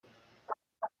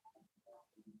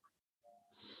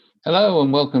Hello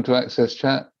and welcome to Access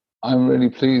Chat. I'm really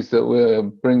pleased that we're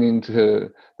bringing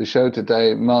to the show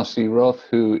today Marcy Roth,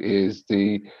 who is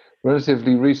the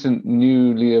relatively recent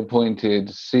newly appointed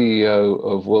CEO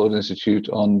of World Institute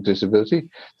on Disability.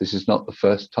 This is not the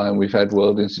first time we've had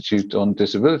World Institute on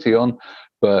Disability on,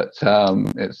 but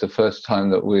it's the first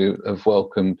time that we have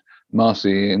welcomed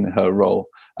Marcy in her role.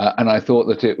 And I thought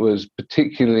that it was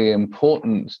particularly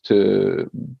important to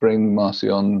bring Marcy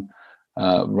on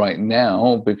right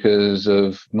now because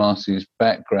of Marcy's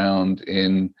background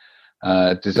in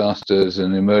disasters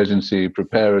and emergency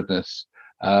preparedness.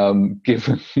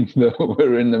 Given that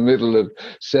we're in the middle of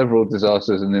several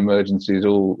disasters and emergencies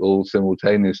all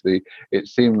simultaneously, it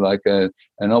seemed like an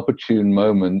opportune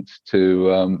moment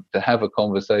to have a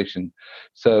conversation.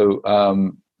 So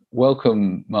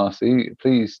welcome, Marcy.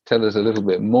 Please tell us a little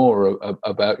bit more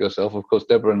about yourself. Of course,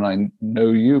 Deborah and I know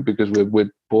you because we're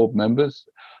board members.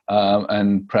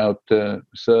 And proud to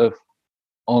serve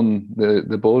on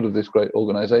the board of this great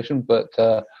organization. But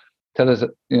tell us,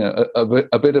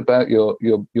 a bit about your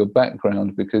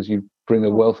background, because you bring a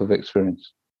wealth of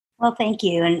experience. Well, thank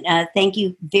you, and thank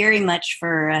you very much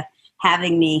for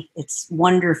having me. It's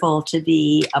wonderful to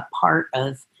be a part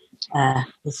of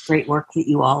this great work that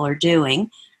you all are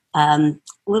doing. A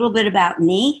little bit about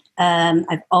me.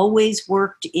 I've always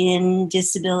worked in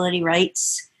disability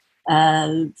rights.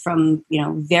 From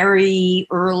very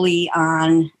early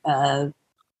on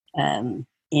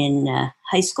in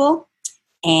high school,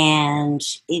 and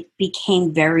it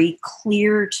became very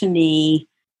clear to me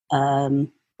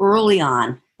early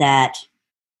on that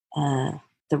the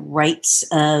rights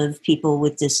of people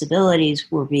with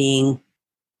disabilities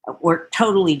were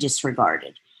totally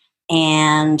disregarded.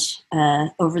 And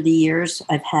over the years,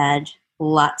 I've had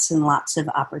lots and lots of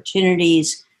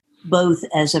opportunities, both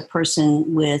as a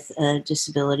person with a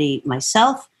disability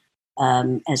myself,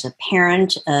 as a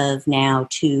parent of now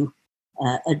two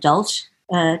adult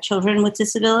children with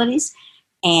disabilities,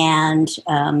 and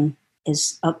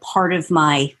as a part of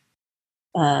my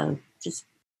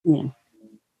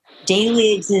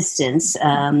daily existence.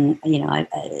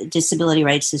 Disability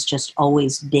rights has just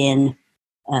always been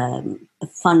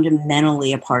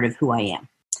fundamentally a part of who I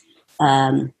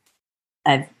am.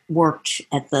 I've worked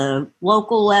at the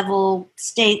local level,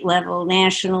 state level,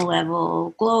 national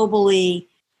level, globally.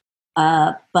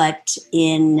 But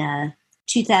in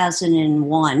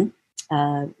 2001,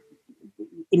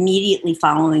 immediately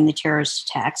following the terrorist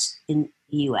attacks in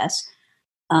the U.S.,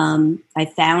 I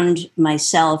found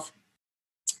myself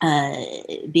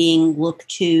being looked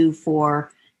to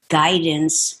for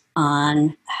guidance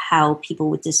on how people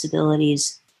with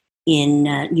disabilities in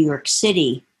New York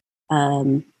City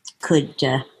could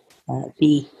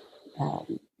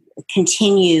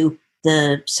continue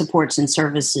the supports and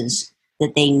services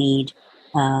that they need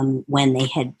when they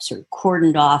had sort of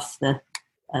cordoned off the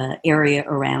area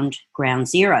around Ground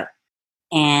Zero.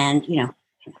 And,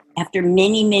 after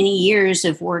many, many years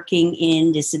of working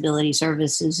in disability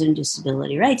services and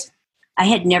disability rights, I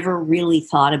had never really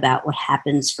thought about what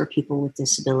happens for people with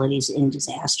disabilities in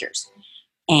disasters.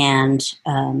 And,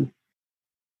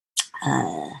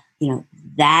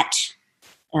 that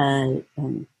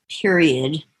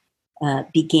period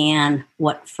began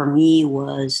what for me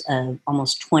was an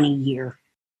almost 20-year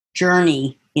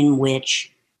journey in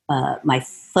which my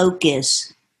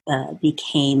focus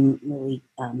became really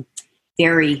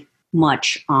very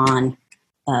much on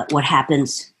what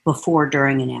happens before,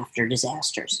 during, and after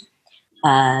disasters.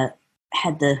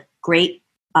 Had the great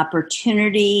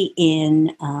opportunity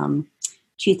in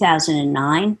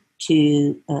 2009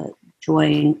 to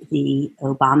join the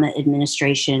Obama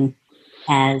administration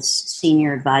as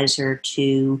senior advisor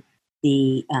to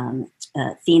the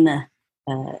FEMA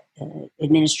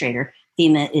administrator.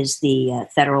 FEMA is the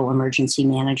Federal Emergency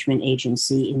Management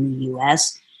Agency in the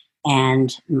U.S.,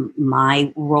 and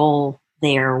my role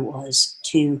there was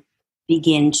to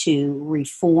begin to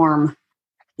reform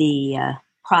the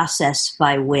process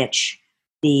by which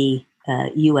the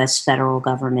U.S. federal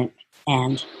government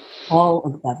and all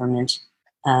of government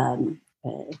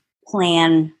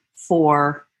plan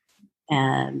for,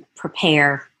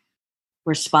 prepare,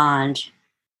 respond,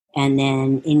 and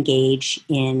then engage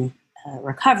in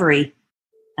recovery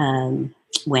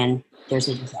when there's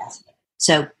a disaster.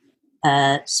 So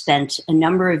spent a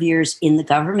number of years in the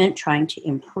government trying to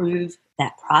improve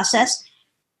that process.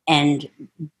 And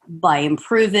by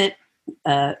improve it,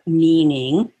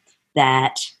 meaning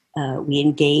that we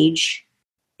engage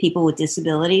people with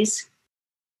disabilities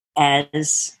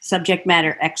as subject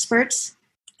matter experts,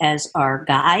 as our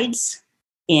guides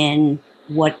in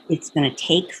what it's going to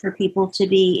take for people to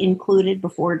be included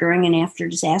before, during, and after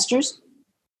disasters.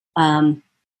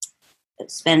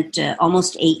 spent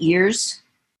almost 8 years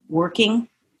working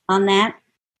on that,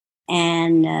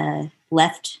 and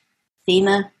left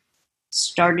FEMA,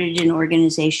 started an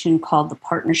organization called the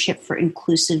Partnership for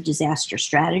Inclusive Disaster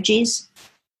Strategies,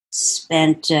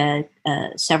 spent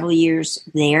several years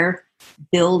there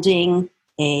building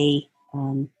a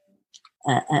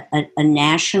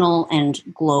national and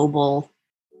global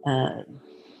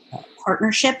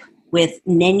partnership with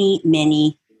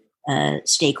many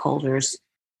stakeholders,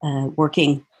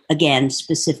 working again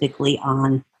specifically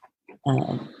on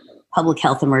public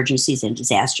health emergencies and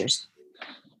disasters.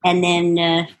 And then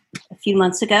a few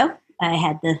months ago, I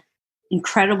had the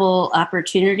incredible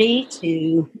opportunity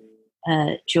to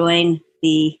join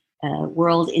the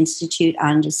World Institute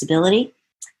on Disability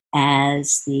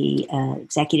as the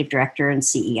executive director and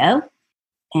CEO.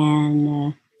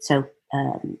 And so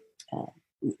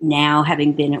now,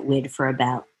 having been at WID for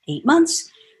about 8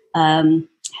 months,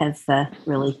 have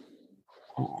really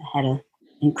had an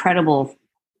incredible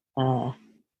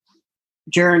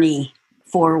journey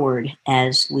forward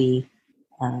as we,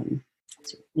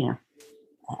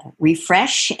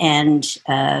 refresh and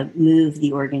move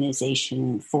the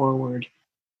organization forward,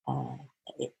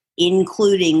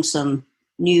 including some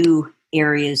new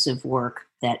areas of work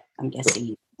that I'm guessing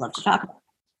you'd love to talk about.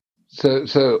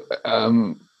 So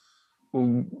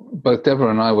both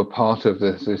Deborah and I were part of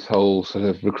this whole sort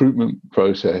of recruitment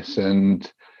process, and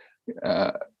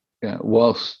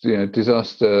whilst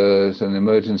disasters and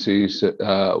emergencies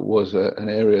was an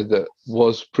area that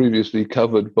was previously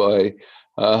covered by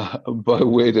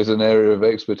WID as an area of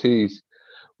expertise,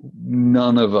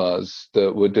 none of us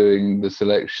that were doing the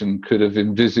selection could have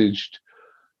envisaged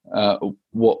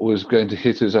what was going to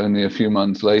hit us only a few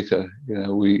months later.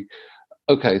 We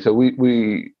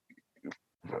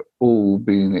all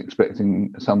been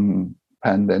expecting some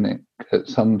pandemic at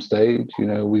some stage.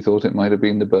 We thought it might have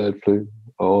been the bird flu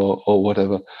or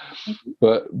whatever,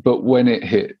 but when it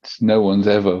hits, no one's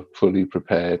ever fully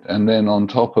prepared. And then on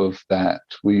top of that,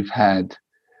 we've had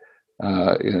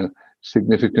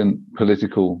significant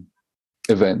political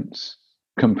events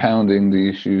compounding the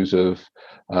issues of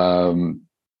the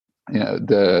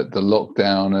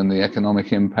lockdown and the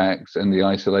economic impacts and the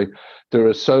isolation. There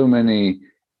are so many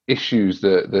issues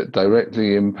that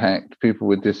directly impact people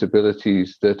with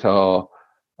disabilities that are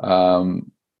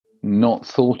not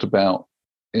thought about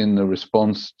in the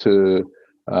response to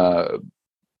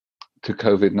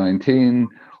COVID-19,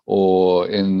 or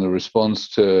in the response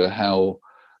to how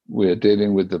we're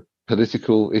dealing with the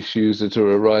political issues that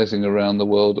are arising around the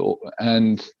world.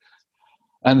 And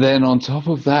then on top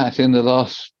of that, in the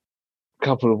last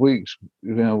couple of weeks,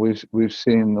 we've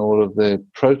seen all of the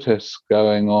protests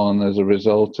going on as a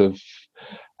result of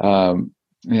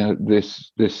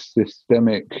this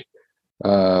systemic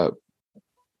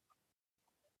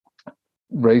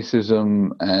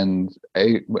racism, and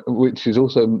which is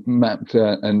also mapped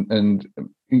and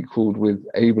equaled with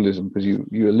ableism, because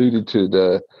you alluded to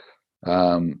the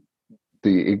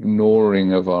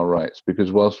ignoring of our rights,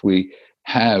 because whilst we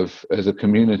have as a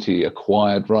community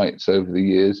acquired rights over the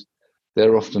years,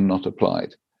 they're often not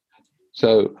applied.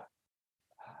 So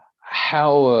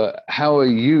how are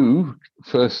you,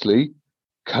 firstly,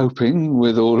 coping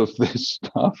with all of this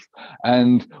stuff,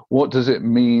 and what does it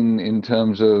mean in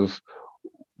terms of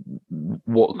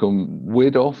what can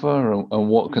WID offer, and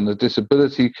what can the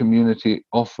disability community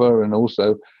offer, and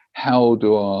also how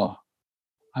do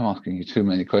I'm asking you too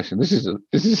many questions. This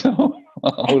is a whole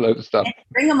load of stuff.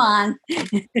 Bring them on.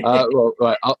 Well,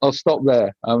 right. I'll stop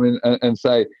there. I mean, and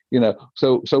say,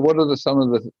 so what are some of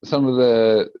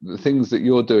the things that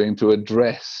you're doing to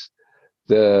address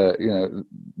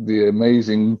the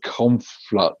amazing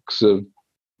conflux of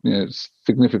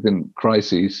significant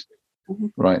crises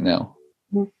right now?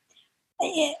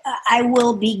 I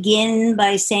will begin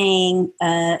by saying,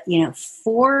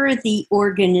 for the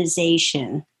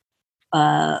organization,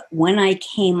 when I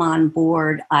came on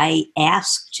board, I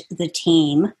asked the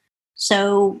team,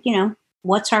 so,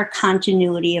 what's our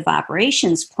continuity of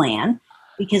operations plan?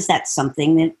 Because that's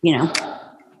something that,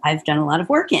 I've done a lot of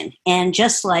work in. And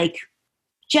just like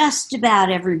just about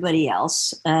everybody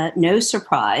else, no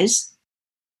surprise,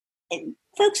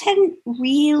 folks hadn't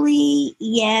really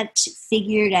yet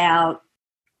figured out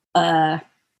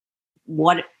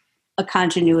what a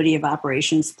continuity of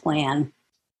operations plan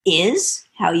is,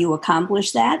 how you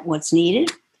accomplish that, what's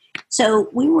needed. So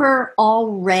we were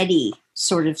already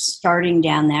sort of starting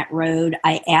down that road.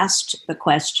 I asked the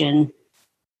question,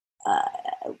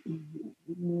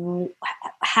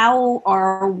 how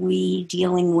are we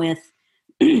dealing with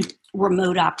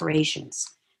remote operations?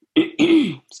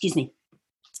 Excuse me.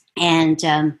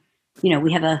 And,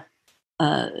 we have a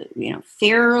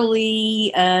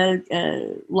fairly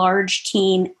large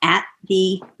team at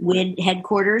the WID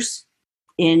headquarters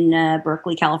in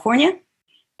Berkeley, California.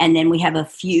 And then we have a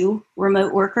few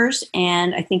remote workers.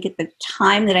 And I think at the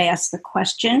time that I asked the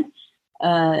question,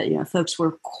 folks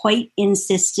were quite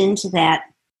insistent that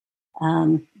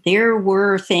there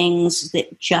were things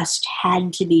that just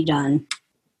had to be done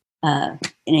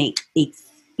in a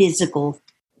physical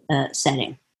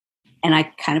setting. And I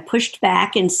kind of pushed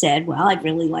back and said, well, I'd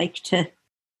really like to,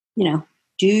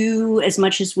 do as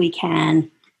much as we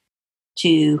can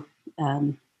to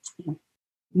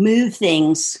move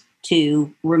things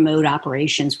to remote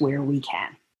operations where we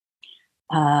can.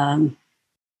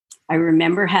 I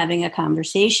remember having a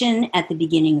conversation at the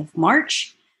beginning of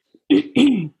March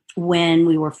when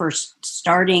we were first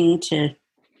starting to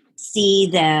see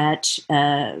that,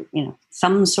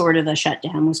 some sort of a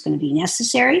shutdown was going to be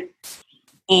necessary.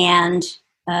 And,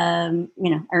 I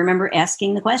remember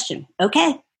asking the question,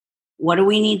 okay, what do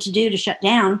we need to do to shut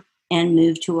down and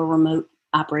move to a remote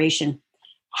operation?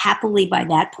 Happily, by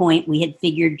that point, we had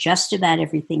figured just about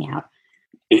everything out.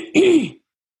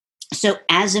 So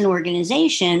as an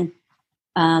organization,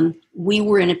 we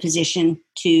were in a position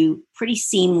to pretty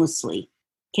seamlessly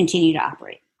continue to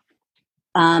operate.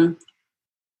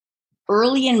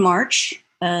 Early in March,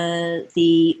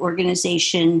 the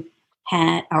organization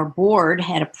our board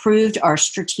had approved our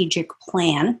strategic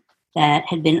plan that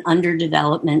had been under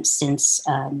development since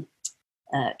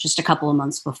just a couple of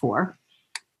months before.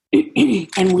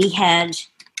 And we had,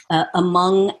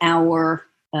 among our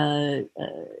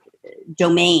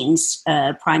domains,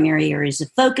 primary areas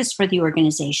of focus for the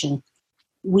organization,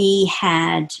 we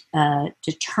had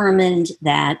determined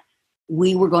that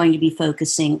we were going to be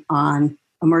focusing on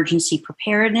emergency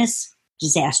preparedness,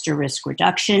 disaster risk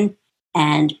reduction,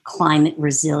 and climate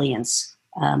resilience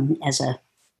as a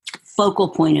focal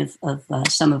point of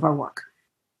some of our work.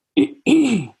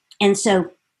 And so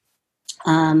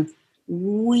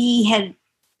we had,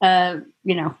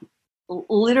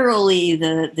 literally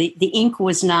the ink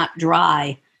was not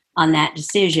dry on that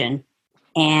decision.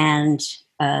 And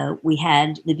we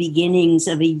had the beginnings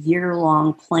of a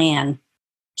year-long plan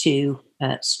to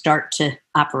start to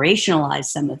operationalize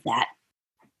some of that.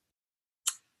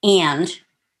 And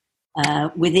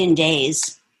within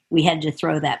days, we had to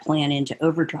throw that plan into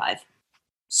overdrive.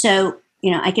 So,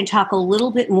 I can talk a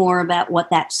little bit more about what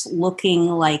that's looking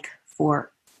like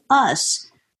for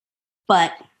us,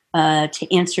 but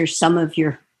to answer some of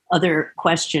your other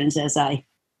questions as I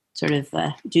sort of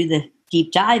do the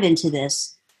deep dive into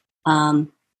this,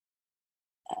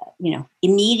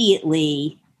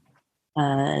 immediately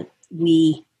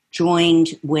we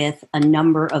joined with a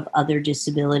number of other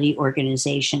disability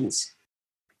organizations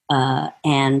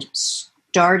and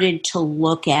started to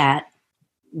look at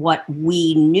what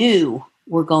we knew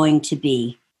were going to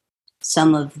be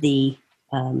some of the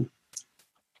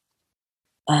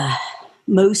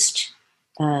most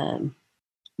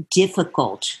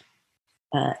difficult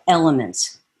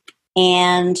elements.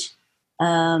 And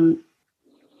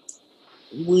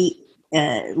we,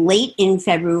 late in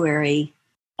February,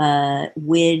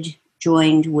 WID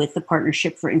joined with the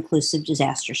Partnership for Inclusive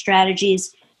Disaster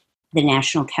Strategies, the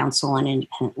National Council on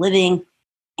Independent Living,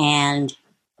 and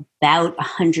about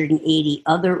 180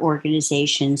 other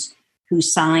organizations who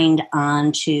signed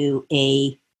on to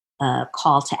a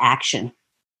call to action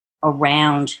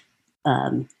around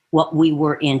what we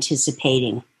were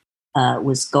anticipating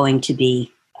was going to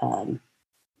be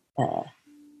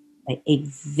a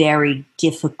very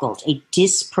difficult, a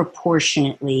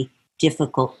disproportionately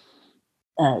difficult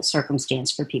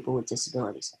circumstance for people with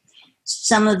disabilities.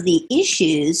 Some of the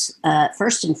issues,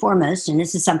 first and foremost, and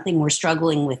this is something we're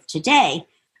struggling with today,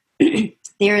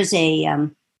 there is a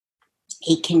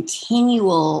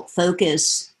continual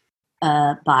focus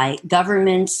by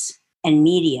governments and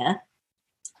media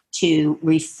to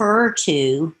refer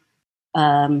to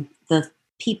the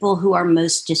people who are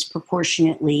most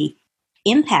disproportionately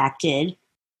impacted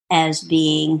as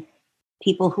being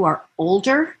people who are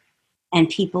older and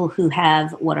people who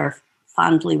have what are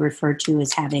fondly referred to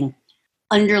as having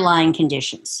underlying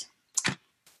conditions.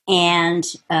 And,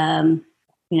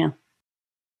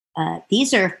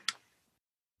 these are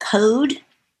code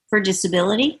for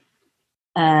disability.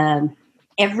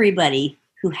 Everybody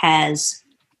who has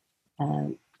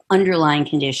underlying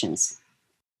conditions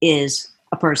is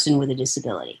a person with a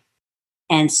disability.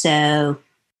 And so,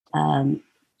 and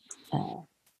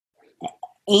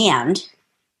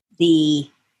the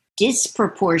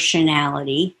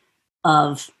disproportionality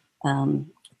of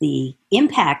the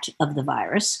impact of the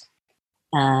virus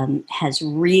has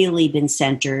really been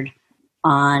centered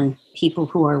on people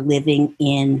who are living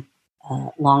in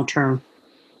long-term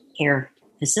care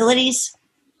facilities,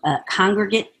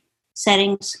 congregate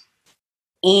settings,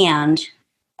 and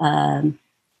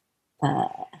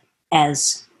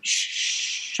as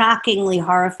shockingly,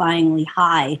 horrifyingly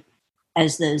high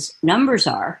as those numbers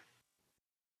are,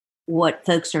 what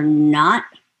folks are not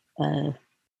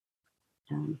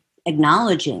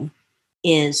acknowledging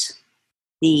is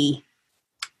the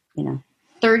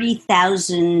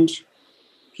 30,000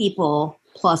 people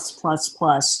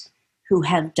plus who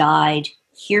have died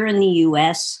here in the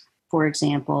U.S., for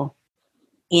example,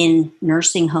 in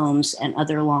nursing homes and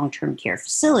other long-term care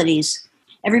facilities.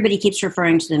 Everybody keeps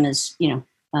referring to them as,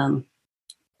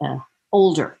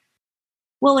 older.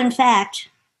 Well, in fact,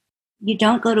 you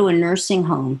don't go to a nursing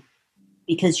home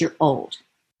because you're old.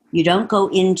 You don't go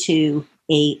into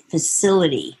a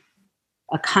facility,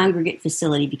 a congregate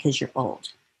facility, because you're old.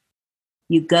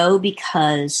 You go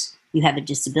because you have a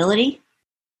disability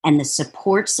and the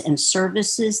supports and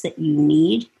services that you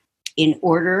need in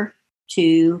order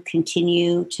to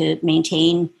continue to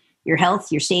maintain your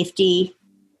health, your safety,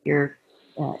 your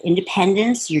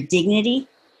independence, your dignity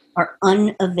are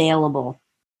unavailable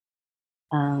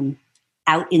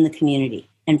out in the community.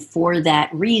 And for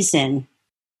that reason,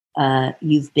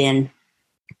 you've been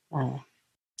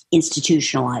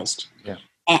institutionalized. Yeah.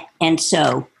 And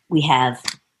so we have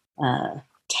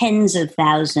tens of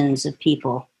thousands of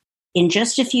people in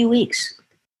just a few weeks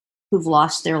who've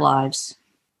lost their lives.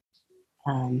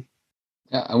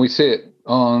 Yeah, and we see it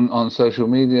on social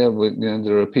media.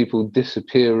 There are people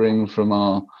disappearing from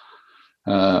our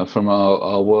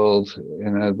world,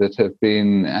 that have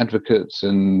been advocates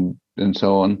and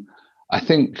so on. I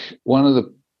think one of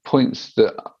the points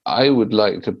that I would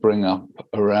like to bring up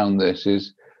around this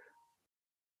is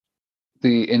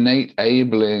the innate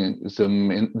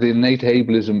ableism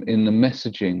in the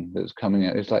messaging that's coming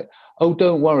out. It's like, oh,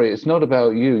 don't worry, it's not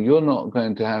about you. You're not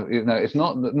going to have, it's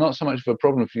not so much of a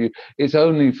problem for you. It's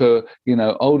only for,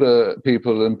 older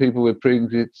people and people with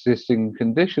pre-existing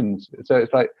conditions. So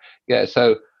it's like, yeah.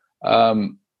 So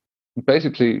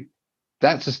basically,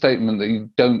 that's a statement that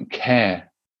you don't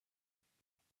care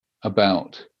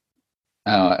about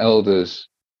our elders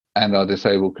and our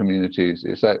disabled communities.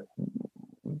 It's like,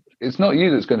 it's not you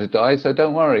that's going to die, so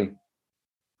don't worry.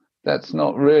 That's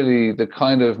not really the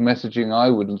kind of messaging I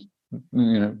would,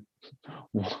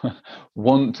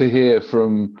 want to hear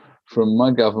from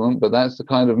my government. But that's the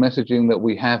kind of messaging that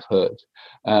we have heard,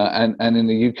 and in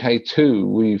the UK too,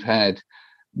 we've had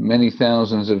many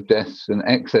thousands of deaths and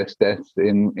excess deaths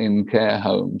in care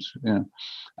homes.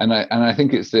 And I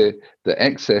think it's the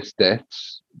excess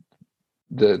deaths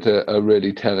that are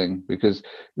really telling, because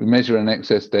we measure an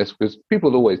excess deaths because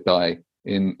people always die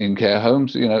in care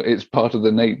homes. It's part of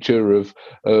the nature of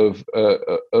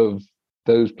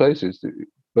those places.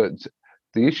 But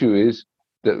the issue is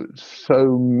that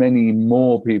so many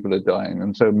more people are dying,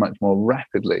 and so much more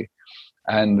rapidly.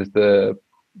 And the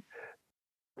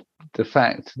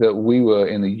fact that we were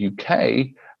in the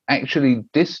UK actually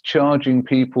discharging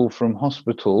people from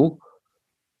hospital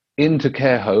into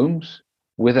care homes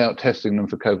without testing them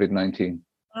for COVID-19.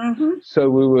 Mm-hmm. So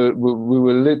we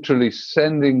were literally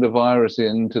sending the virus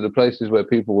into the places where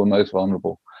people were most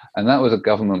vulnerable, and that was a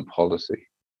government policy.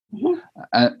 Mm-hmm.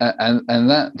 And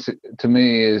that to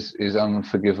me is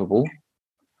unforgivable.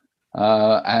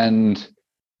 And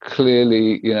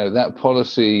clearly, that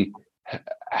policy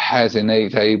has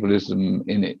innate ableism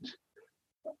in it.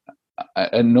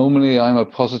 And normally I'm a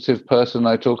positive person.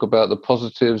 I talk about the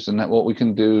positives and what we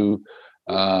can do,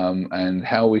 and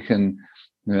how we can,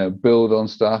 build on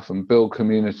stuff and build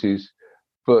communities.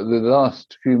 But the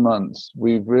last few months,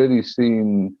 we've really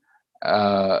seen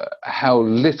how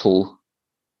little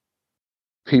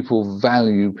people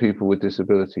value people with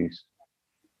disabilities.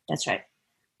 That's right.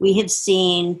 We have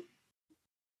seen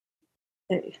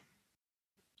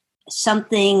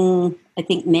something I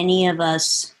think many of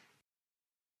us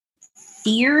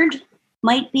feared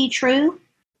might be true,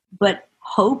 but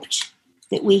hoped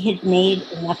that we had made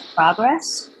enough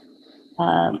progress.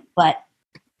 But,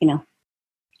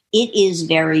 it is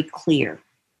very clear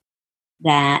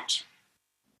that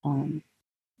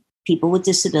people with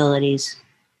disabilities,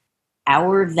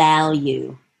 our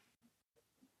value,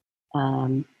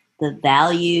 the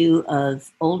value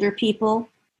of older people,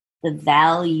 the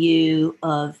value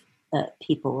of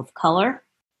people of color,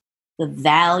 the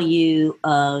value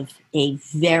of a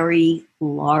very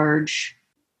large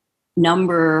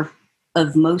number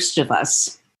of most of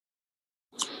us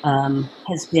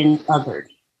has been othered.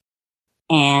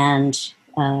 And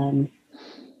the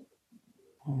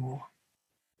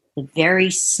very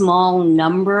small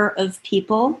number of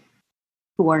people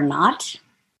who are not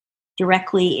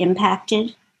directly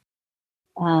impacted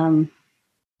have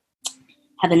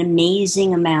an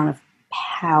amazing amount of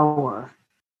power.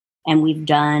 And we've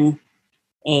done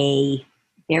a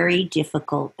very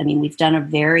we've done a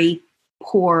very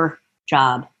poor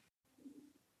job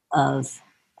of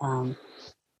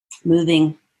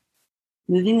moving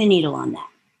the needle on that.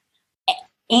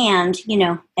 And,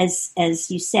 as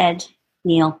you said,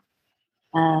 Neil,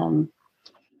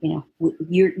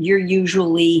 you're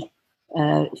usually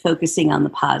focusing on the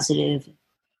positive.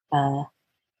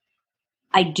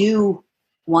 I do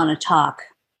want to talk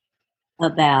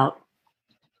about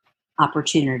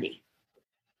opportunity.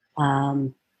 I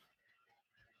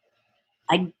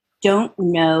don't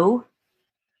know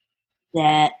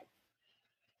that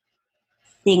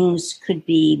things could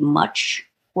be much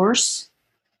worse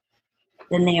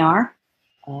than they are.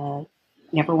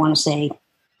 Never want to say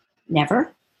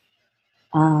never.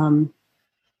 And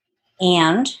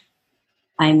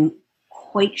I'm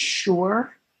quite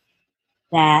sure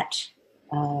that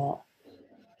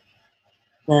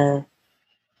the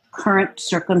current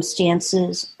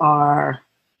circumstances are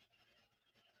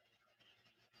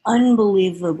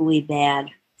unbelievably bad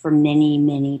for many,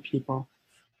 many people.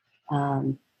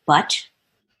 But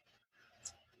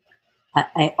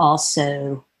I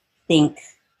also think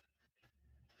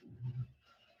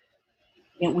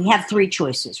we have three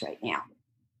choices right now.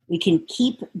 We can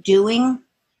keep doing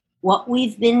what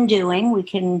we've been doing. We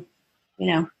can,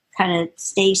 kind of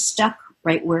stay stuck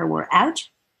right where we're at.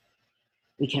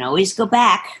 We can always go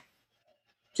back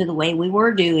to the way we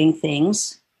were doing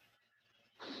things,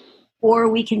 or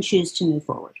we can choose to move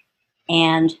forward.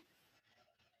 And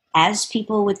as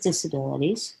people with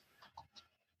disabilities,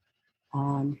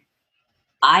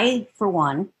 I, for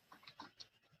one,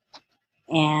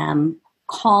 am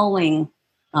calling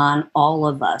on all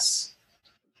of us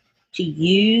to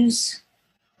use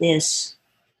this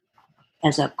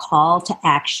as a call to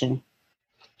action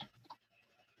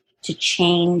to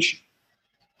change,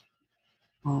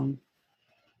 to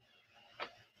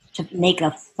make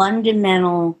a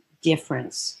fundamental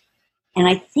difference. And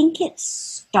I think it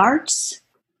starts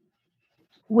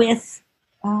with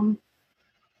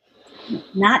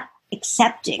not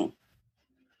accepting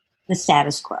the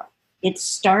status quo. It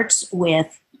starts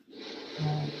with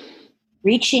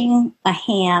reaching a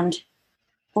hand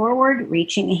forward,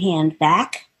 reaching a hand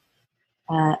back,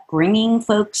 bringing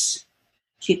folks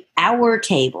to our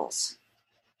tables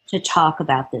to talk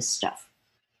about this stuff,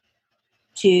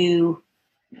 to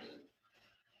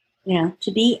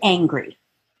be angry,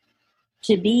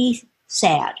 to be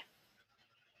sad,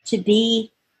 to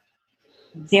be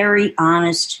very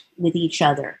honest with each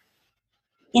other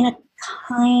in a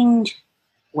kind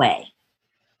way.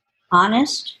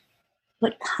 Honest,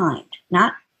 but kind,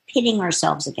 not pitting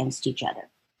ourselves against each other.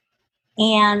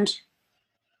 And,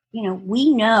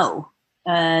 we know,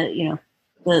 the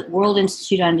World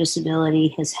Institute on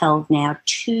Disability has held now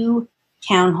 2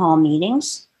 town hall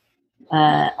meetings.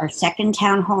 Our second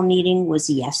town hall meeting was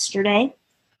yesterday.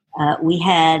 We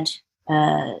had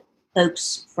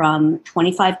folks from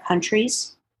 25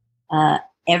 countries,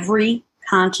 every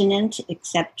continent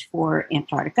except for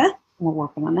Antarctica. We're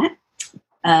working on that.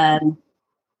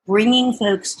 Bringing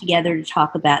folks together to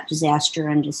talk about disaster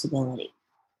and disability.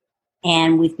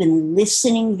 And we've been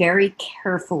listening very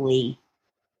carefully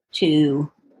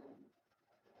to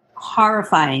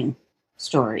horrifying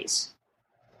stories.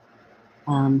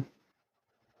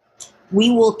 We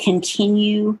will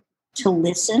continue to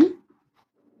listen,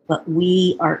 but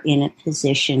we are in a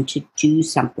position to do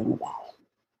something about it.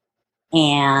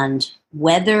 And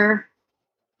whether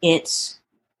it's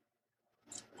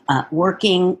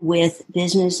working with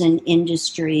business and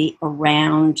industry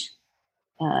around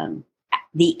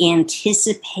the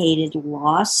anticipated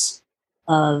loss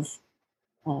of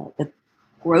the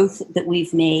growth that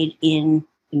we've made in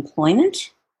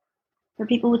employment for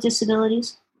people with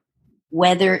disabilities,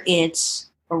 whether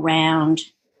it's around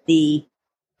the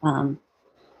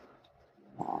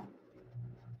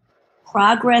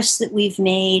progress that we've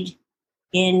made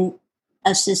in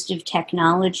assistive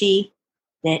technology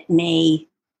that may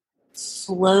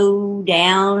slow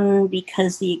down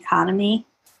because the economy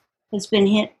has been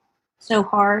hit so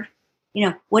hard.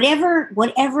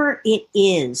 Whatever it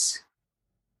is,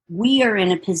 we are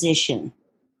in a position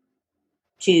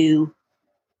to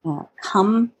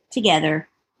come together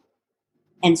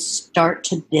and start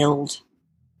to build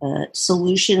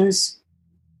solutions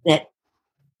that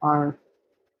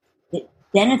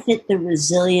benefit the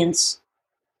resilience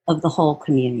of the whole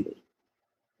community.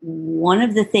 One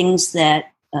of the things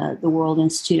that the World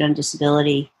Institute on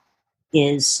Disability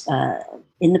is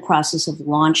in the process of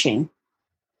launching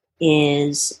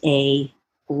is a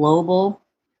global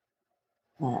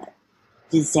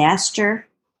disaster.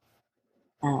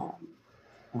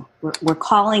 We're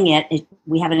calling it,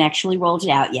 we haven't actually rolled it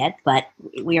out yet, but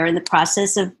we are in the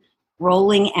process of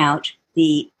rolling out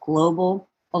the Global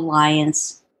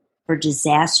Alliance for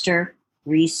Disaster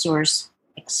Resource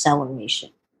Acceleration.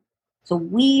 So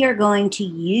we are going to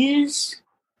use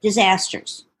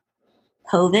disasters,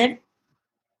 COVID,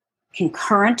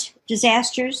 concurrent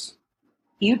disasters,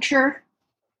 future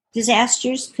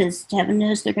disasters, because heaven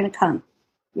knows they're going to come.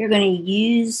 We're going to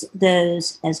use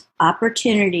those as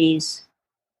opportunities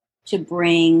to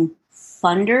bring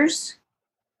funders,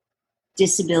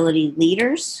 disability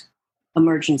leaders,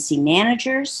 emergency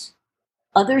managers,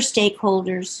 other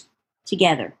stakeholders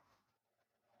together,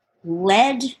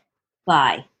 led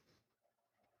by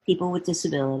people with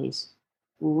disabilities,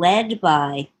 led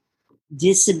by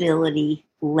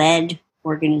disability-led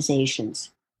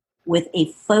organizations, with a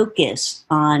focus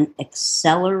on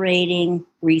accelerating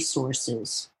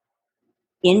resources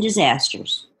in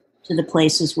disasters to the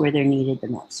places where they're needed the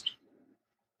most.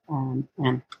 And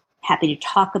I'm happy to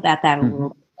talk about that a little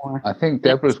bit more. I think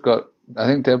Deborah's got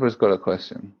a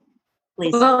question.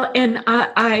 Please. Well, and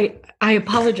I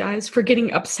apologize for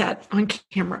getting upset on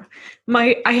camera.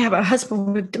 I have a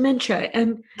husband with dementia,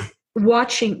 and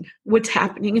watching what's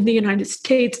happening in the United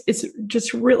States is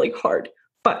just really hard.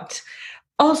 But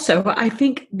also, I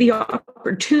think the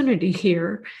opportunity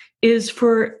here is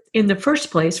in the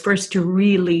first place, for us to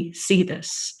really see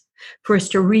this, for us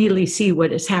to really see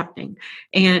what is happening.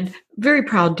 And very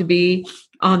proud to be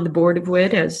on the board of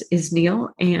WID, as is Neil.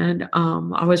 And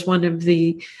I was one of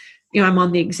the, I'm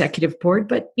on the executive board,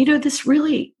 but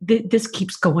this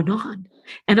keeps going on.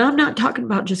 And I'm not talking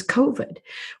about just COVID.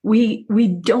 We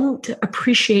don't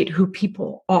appreciate who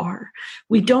people are.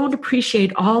 We don't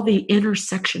appreciate all the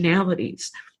intersectionalities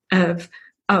of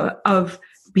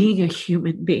being a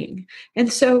human being.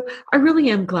 And so I really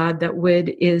am glad that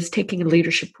WID is taking a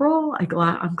leadership role.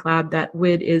 I'm glad that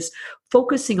WID is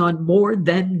focusing on more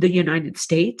than the United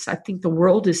States. I think the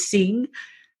world is seeing,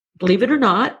 believe it or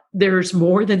not, there's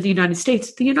more than the United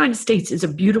States. The United States is a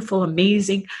beautiful,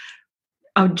 amazing,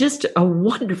 just a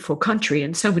wonderful country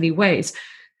in so many ways.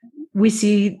 We're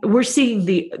seeing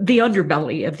the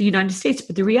underbelly of the United States,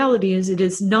 but the reality is it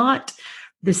is not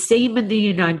the same in the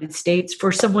United States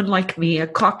for someone like me, a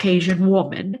Caucasian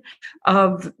woman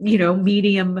of,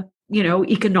 medium,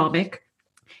 economic,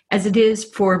 as it is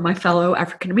for my fellow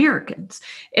African Americans,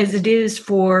 as it is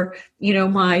for,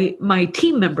 my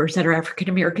team members that are African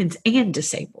Americans and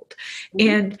disabled. Mm-hmm.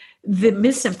 And the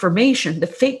misinformation, the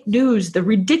fake news, the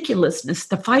ridiculousness,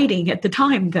 the fighting at the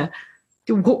time,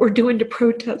 what we're doing to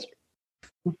protest.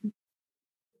 Mm-hmm.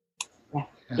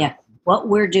 Yeah. What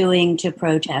we're doing to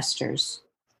protesters,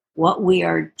 what we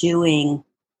are doing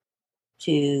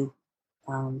to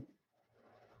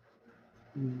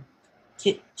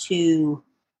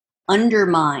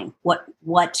undermine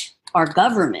what our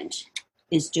government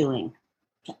is doing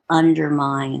to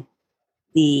undermine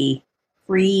the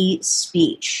free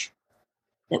speech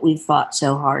that we've fought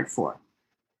so hard for.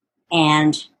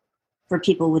 And for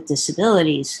people with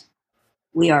disabilities,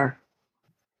 we are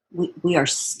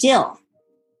still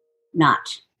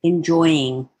not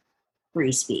enjoying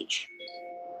free speech.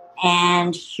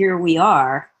 And here we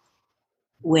are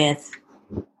with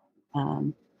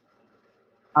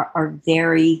our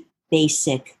very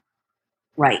basic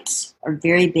rights, our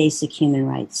very basic human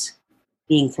rights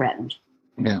being threatened.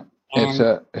 Yeah,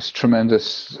 it's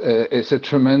tremendous. It's a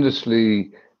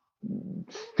tremendously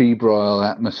febrile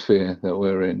atmosphere that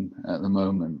we're in at the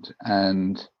moment.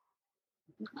 And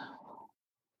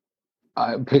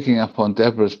picking up on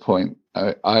Deborah's point,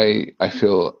 I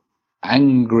feel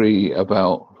angry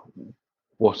about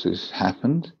what has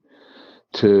happened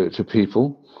to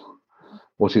people,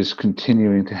 what is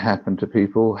continuing to happen to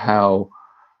people, how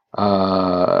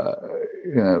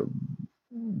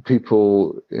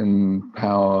people in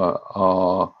power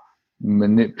are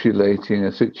manipulating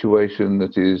a situation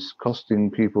that is costing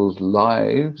people's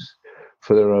lives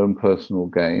for their own personal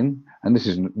gain. And this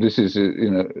is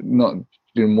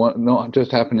not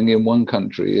just happening in one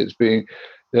country. It's being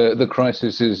the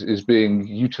crisis is being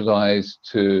utilized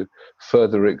to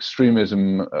further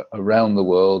extremism around the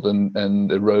world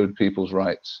and erode people's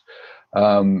rights.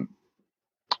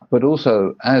 But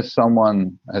also, as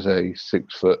a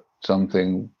 6 foot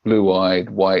something, blue-eyed,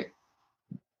 white,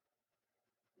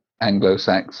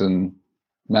 Anglo-Saxon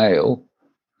male,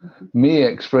 me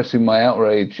expressing my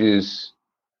outrage is,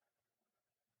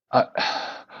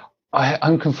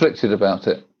 I'm conflicted about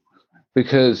it,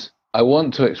 because I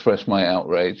want to express my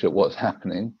outrage at what's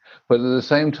happening, but at the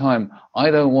same time,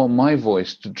 I don't want my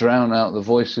voice to drown out the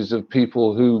voices of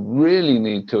people who really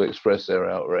need to express their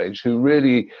outrage, who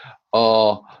really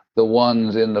are the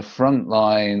ones in the front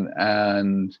line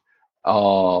and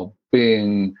are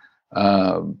being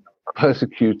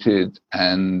persecuted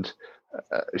and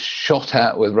shot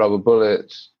at with rubber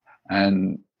bullets.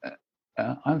 And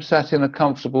I'm sat in a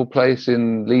comfortable place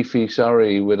in leafy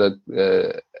Surrey with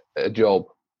a job.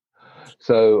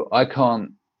 So I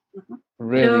can't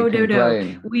really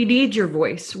complain. No. We need your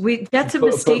voice. That's a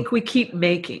mistake we keep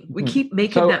making. We keep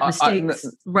making that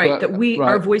mistake,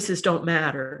 our voices don't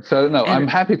matter. So no, I'm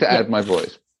happy to add my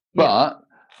voice, but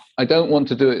I don't want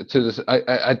to do it to this.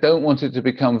 I don't want it to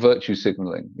become virtue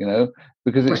signaling,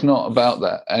 because it's not about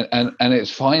that. And it's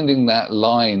finding that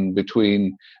line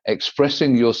between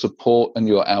expressing your support and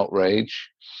your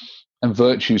outrage and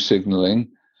virtue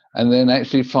signaling, and then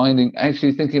actually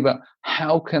thinking about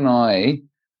how can I,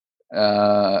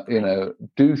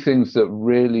 do things that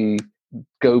really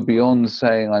go beyond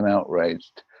saying I'm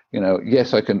outraged.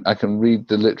 Yes, I can read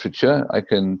the literature. I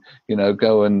can,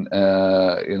 go and,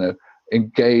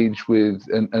 engage with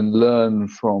and learn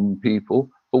from people.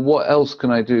 But what else can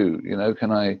I do?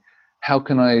 How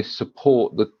can I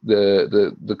support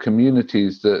the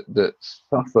communities that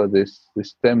suffer this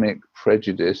systemic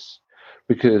prejudice?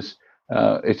 Because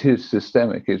it is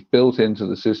systemic. It's built into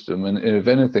the system, and if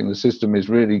anything, the system is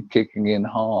really kicking in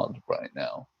hard right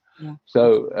now. Yeah.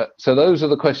 So those are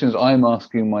the questions I'm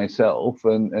asking myself,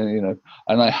 and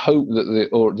I hope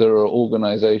that there are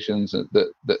organisations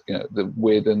that the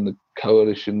WID and the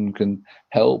coalition can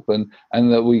help, and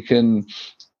that we can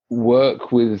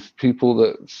work with people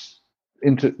that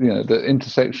that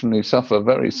intersectionally suffer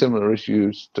very similar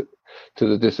issues to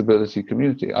the disability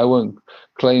community. I won't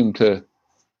claim to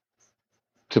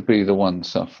be the one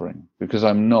suffering, because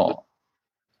I'm not,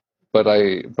 but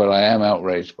I am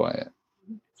outraged by it.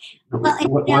 What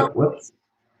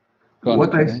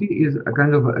I see is a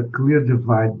kind of a clear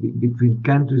divide between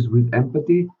countries with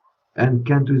empathy and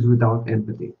countries without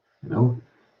empathy.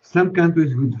 Some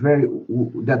countries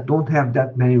that don't have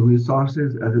that many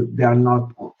resources, they are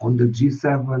not on the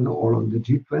G7 or on the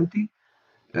G20.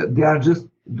 They are just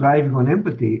driving on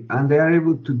empathy, and they are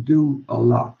able to do a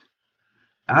lot.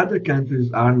 Other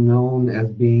countries are known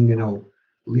as being,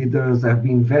 leaders, have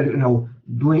been very,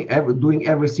 doing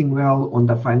everything well on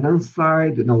the finance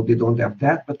side. They don't have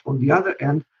that. But on the other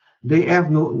end, they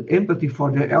have no empathy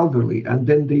for their elderly, and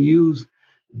then they use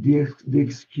the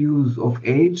excuse of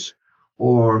age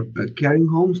or caring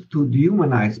homes to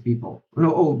dehumanize people.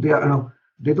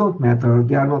 They don't matter.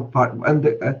 They are not part.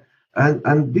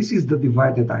 And this is the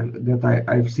divide that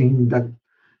I've seen, that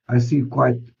I see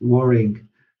quite worrying.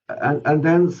 And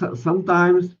then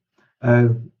sometimes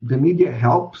the media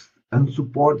helps and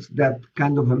supports that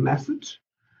kind of a message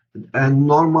and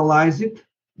normalize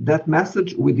that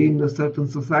message within a certain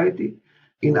society.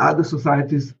 In other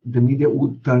societies, the media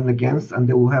would turn against, and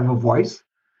they will have a voice,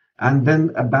 and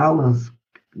then a balance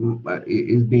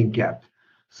is being kept.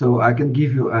 So I can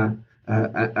give you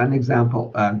an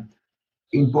example.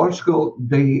 In Portugal,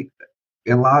 they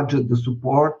enlarged the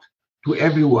support to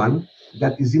everyone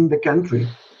that is in the country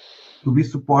to be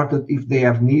supported if they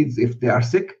have needs, if they are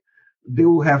sick. They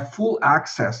will have full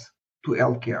access to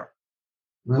healthcare.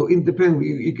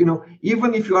 Independently,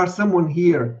 even if you are someone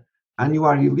here and you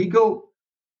are illegal,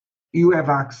 you have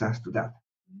access to that.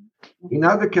 In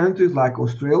other countries like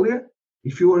Australia,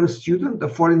 if you are a student, a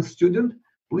foreign student,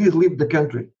 please leave the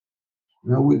country.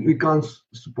 We can't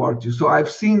support you. So I've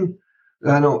seen,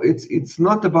 it's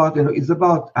not about, it's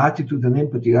about attitude and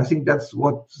empathy. I think that's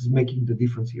what's making the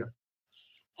difference here.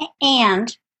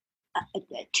 And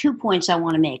 2 points I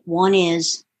want to make. One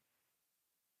is,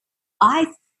 I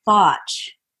thought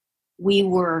we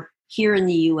were here in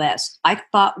the U.S., I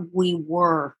thought we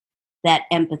were that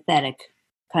empathetic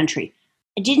country.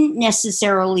 I didn't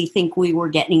necessarily think we were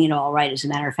getting it all right. As a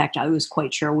matter of fact, I was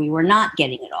quite sure we were not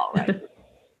getting it all right.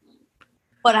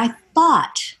 But I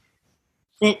thought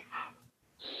that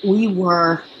we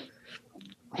were,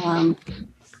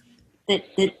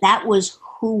 that was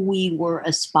who we were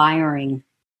aspiring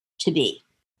to be.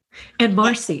 And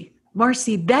Marcy,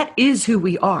 that is who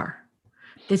we are.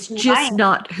 It's just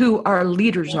not who our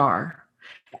leaders are.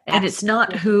 And it's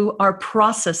not who our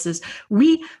processes.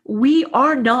 We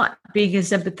are not being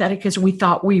as empathetic as we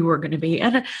thought we were going to be.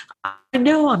 And I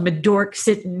know I'm a dork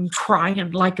sitting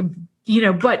crying like a,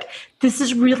 but this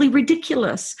is really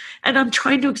ridiculous. And I'm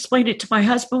trying to explain it to my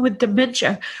husband with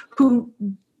dementia, who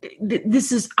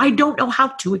I don't know how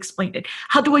to explain it.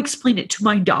 How do I explain it to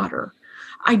my daughter?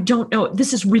 I don't know.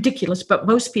 This is ridiculous, but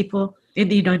most people in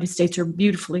the United States are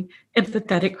beautifully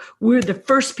empathetic. We're the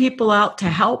first people out to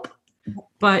help,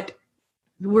 but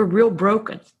we're real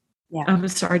broken. Yeah. I'm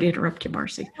sorry to interrupt you,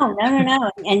 Marcy. No.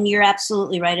 And you're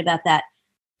absolutely right about that.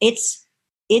 It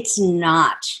is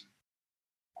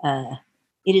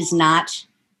not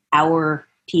our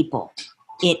people.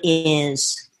 It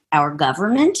is our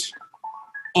government.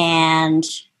 And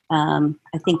I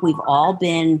think we've all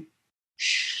been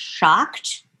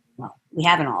shocked. Well, we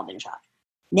haven't all been shocked.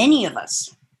 Many of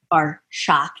us are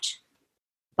shocked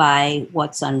by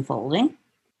what's unfolding.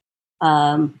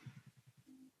 The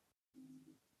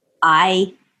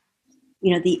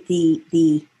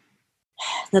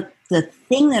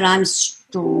thing that I'm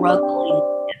struggling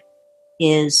with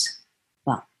is,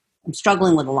 well, I'm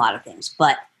struggling with a lot of things,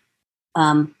 but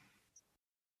I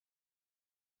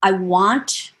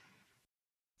want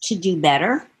to do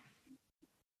better.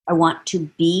 I want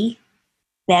to be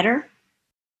better.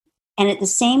 And at the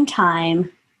same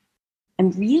time,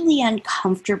 I'm really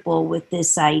uncomfortable with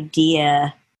this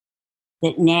idea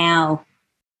that now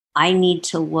I need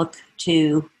to look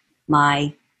to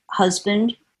my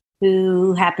husband,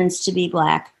 who happens to be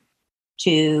Black,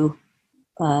 to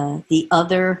the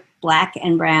other Black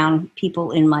and brown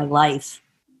people in my life,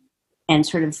 and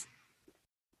sort of,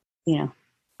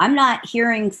 I'm not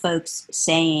hearing folks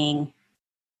saying,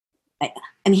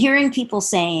 I'm hearing people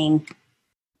saying,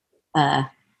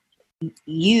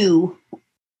 you,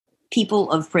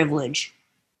 people of privilege,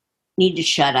 need to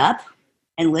shut up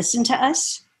and listen to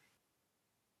us.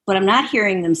 But I'm not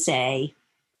hearing them say,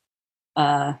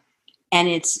 and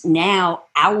it's now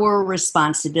our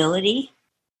responsibility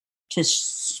to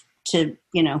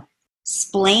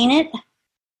explain it.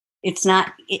 It's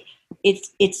not.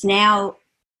 It's now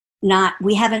not.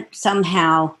 We haven't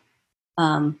somehow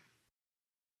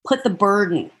put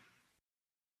an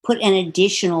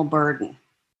additional burden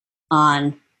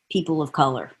on people of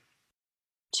color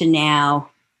to now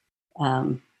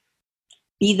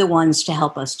be the ones to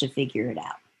help us to figure it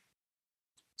out.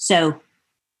 So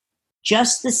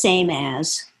just the same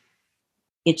as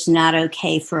it's not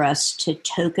okay for us to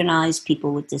tokenize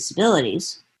people with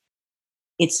disabilities,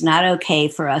 it's not okay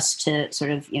for us to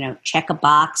sort of, check a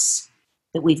box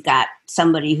that we've got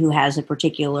somebody who has a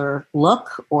particular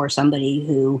look or somebody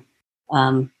who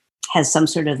has some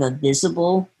sort of a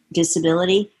visible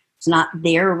disability. It's not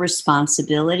their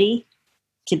responsibility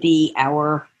to be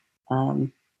our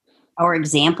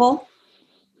example.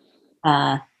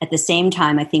 At the same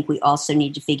time, I think we also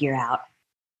need to figure out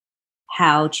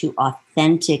how to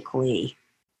authentically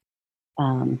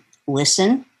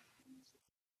listen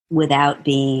without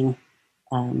being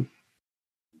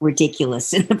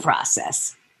ridiculous in the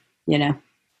process, And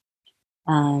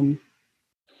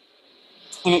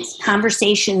it's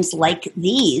conversations like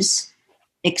these,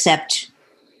 except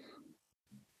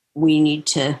we need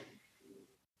to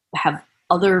have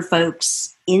other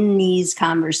folks in these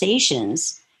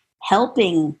conversations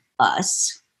helping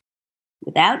us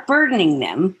without burdening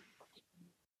them,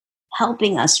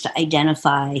 helping us to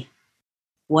identify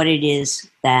what it is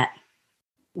that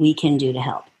we can do to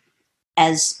help.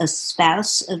 As a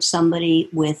spouse of somebody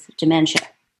with dementia,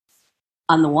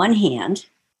 on the one hand,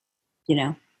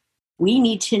 we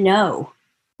need to know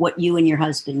what you and your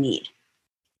husband need.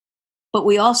 But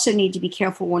we also need to be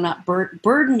careful we're not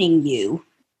burdening you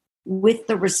with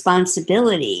the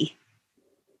responsibility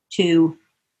to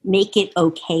make it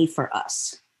okay for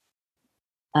us.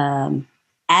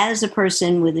 As a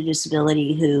person with a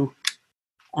disability who,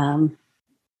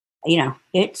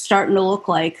 it's starting to look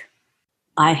like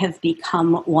I have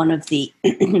become one of the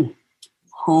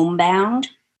homebound.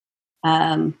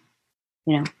 I'm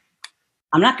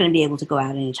not going to be able to go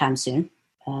out anytime soon.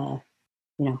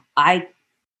 I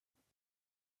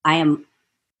am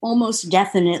almost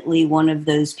definitely one of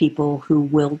those people who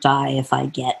will die if I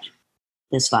get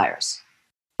this virus.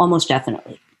 Almost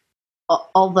definitely.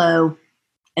 Although,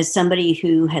 as somebody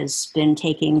who has been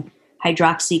taking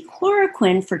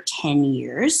hydroxychloroquine for 10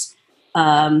 years,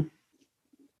 I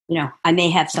may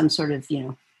have some sort of,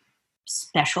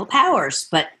 special powers,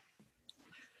 but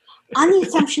on the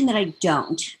assumption that I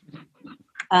don't,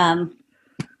 I'm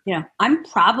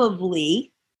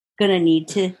probably going to need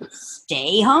to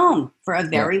stay home for a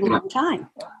very long time.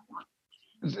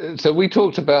 So we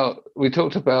talked about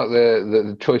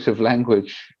the choice of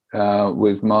language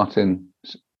with Martin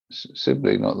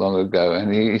Sibley not long ago,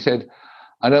 and he said,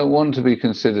 "I don't want to be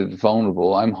considered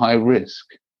vulnerable. I'm high risk."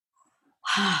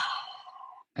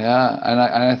 Yeah, and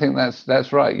I think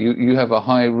that's right. You have a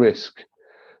high risk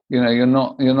you're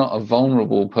not a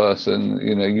vulnerable person.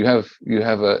 You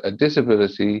have a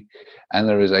disability, and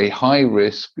there is a high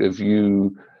risk of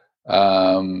you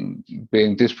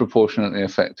being disproportionately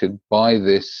affected by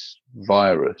this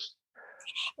virus.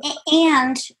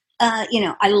 And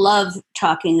I love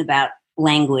talking about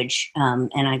language,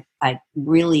 and I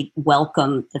really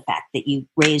welcome the fact that you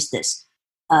raised this.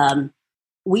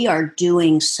 We are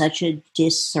doing such a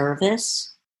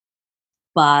disservice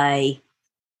by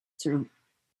sort of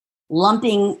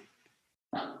lumping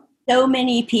so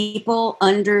many people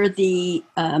under the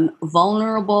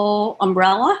vulnerable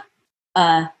umbrella,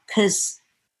 because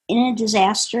in a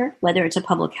disaster, whether it's a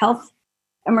public health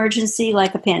emergency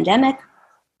like a pandemic,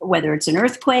 whether it's an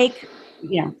earthquake,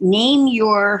 name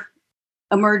your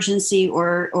emergency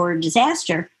or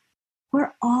disaster,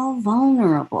 we're all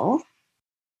vulnerable.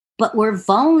 But we're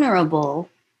vulnerable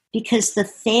because the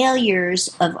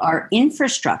failures of our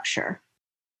infrastructure,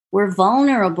 we're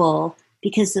vulnerable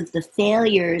because of the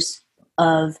failures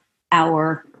of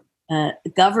our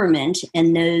government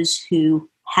and those who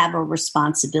have a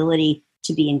responsibility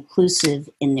to be inclusive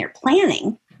in their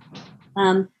planning.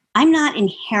 I'm not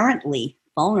inherently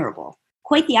vulnerable.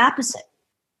 Quite the opposite.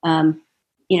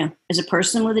 As a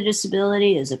person with a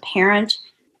disability, as a parent,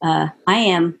 I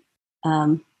am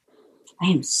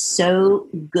so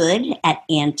good at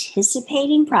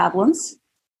anticipating problems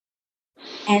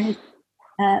and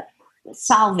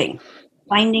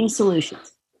finding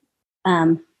solutions.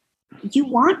 You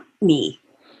want me.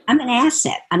 I'm an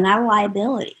asset. I'm not a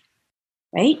liability,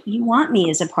 right? You want me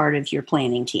as a part of your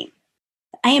planning team.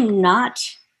 I am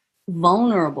not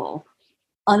vulnerable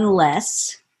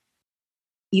unless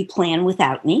you plan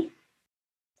without me,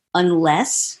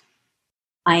 unless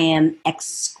I am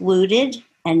excluded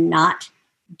and not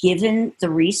given the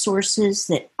resources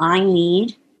that I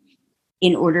need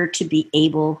in order to be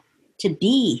able to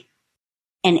be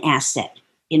an asset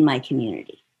in my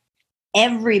community.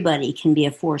 Everybody can be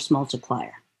a force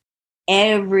multiplier.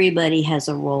 Everybody has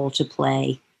a role to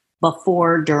play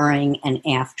before, during, and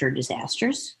after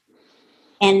disasters.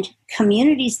 And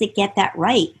communities that get that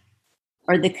right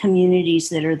are the communities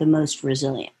that are the most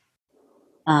resilient.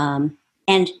 And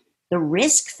the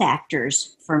risk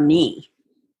factors for me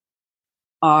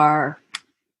are,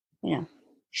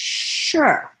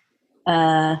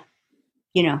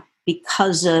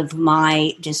 because of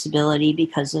my disability,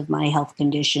 because of my health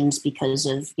conditions, because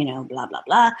of, blah, blah,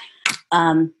 blah.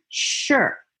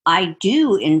 Sure, I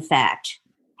do, in fact,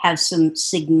 have some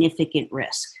significant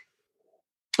risk.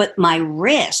 But my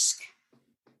risk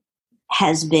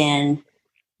has been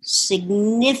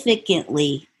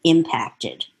significantly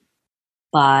impacted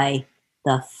by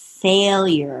the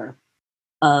failure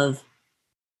of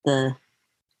the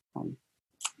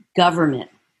government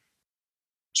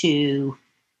to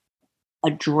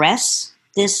address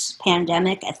this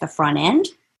pandemic at the front end,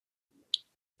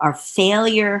 the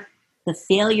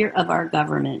failure of our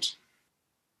government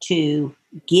to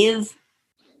give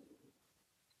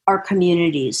our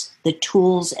communities the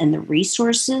tools and the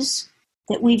resources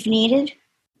that we've needed,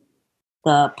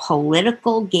 the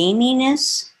political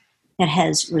gaminess that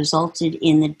has resulted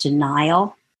in the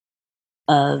denial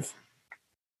of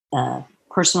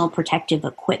personal protective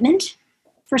equipment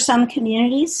for some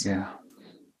communities. Yeah.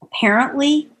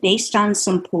 Apparently, based on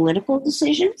some political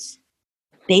decisions,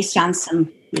 based on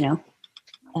some,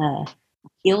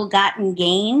 ill-gotten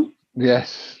gain.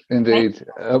 Yes, indeed.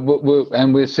 Right?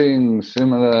 And we're seeing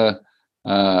similar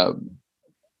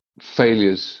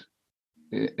failures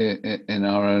in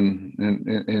our own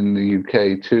in the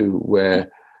UK too, where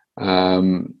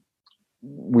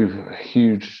we've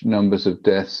huge numbers of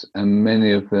deaths, and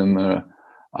many of them are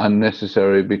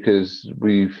unnecessary because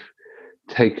we've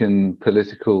taken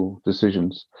political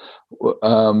decisions.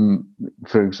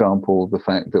 For example, the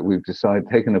fact that we've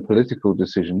taken a political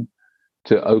decision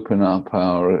to open up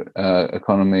our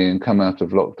economy and come out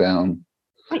of lockdown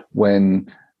when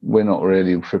we're not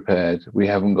really prepared. We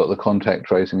haven't got the contact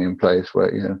tracing in place,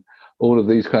 where all of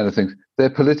these kind of things. They're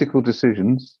political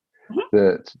decisions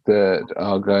that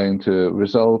are going to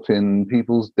result in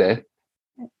people's death,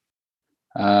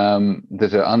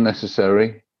 that are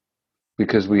unnecessary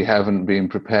because we haven't been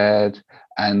prepared,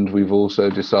 and we've also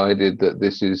decided that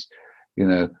this is,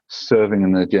 serving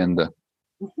an agenda.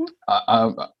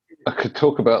 I could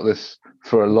talk about this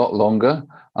for a lot longer.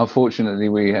 Unfortunately,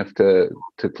 we have to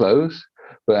close,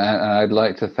 but I'd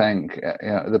like to thank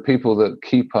the people that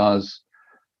keep us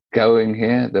going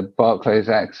here, the Barclays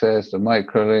Access, the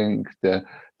Microlink, the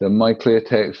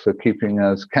MyClearText for keeping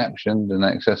us captioned and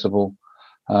accessible.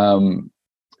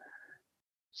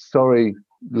 Sorry,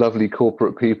 lovely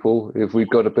corporate people, if we've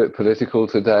got a bit political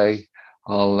today.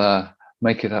 I'll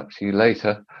make it up to you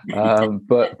later.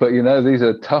 But these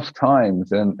are tough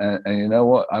times, and you know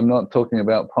what? I'm not talking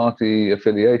about party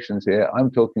affiliations here. I'm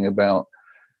talking about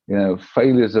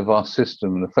failures of our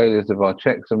system, the failures of our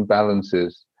checks and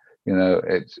balances.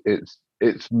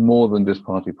 It's more than just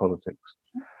party politics.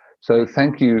 So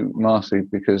thank you, Marcy,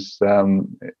 because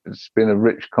it's been a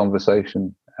rich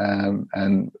conversation,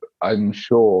 and I'm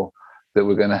sure that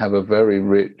we're going to have a very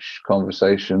rich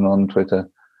conversation on Twitter.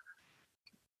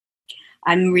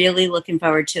 I'm really looking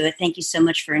forward to it. Thank you so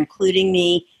much for including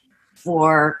me,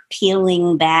 for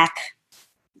peeling back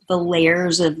the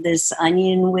layers of this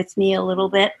onion with me a little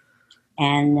bit.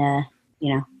 And,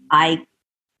 I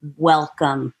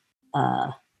welcome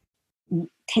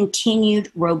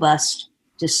continued robust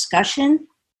discussion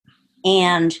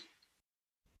and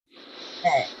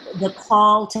the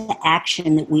call to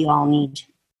action that we all need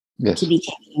to be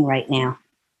taking right now.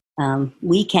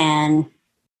 We can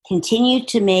continue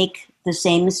to make the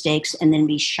same mistakes and then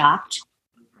be shocked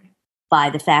by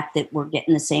the fact that we're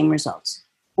getting the same results,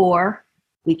 or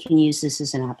we can use this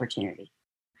as an opportunity.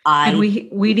 And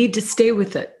we need to stay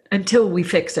with it until we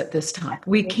fix it this time.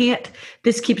 We can't,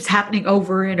 this keeps happening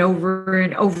over and over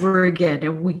and over again,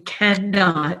 and we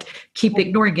cannot keep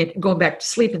ignoring it and going back to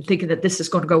sleep and thinking that this is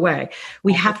going to go away.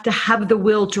 We have to have the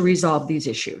will to resolve these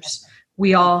issues.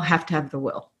 We all have to have the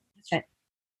will.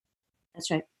 That's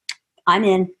right. I'm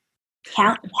in.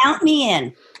 Count me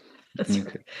in. That's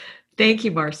right. Thank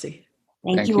you, Marcy.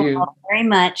 Thank you all very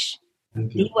much.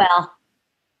 Be well.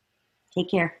 Take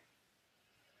care.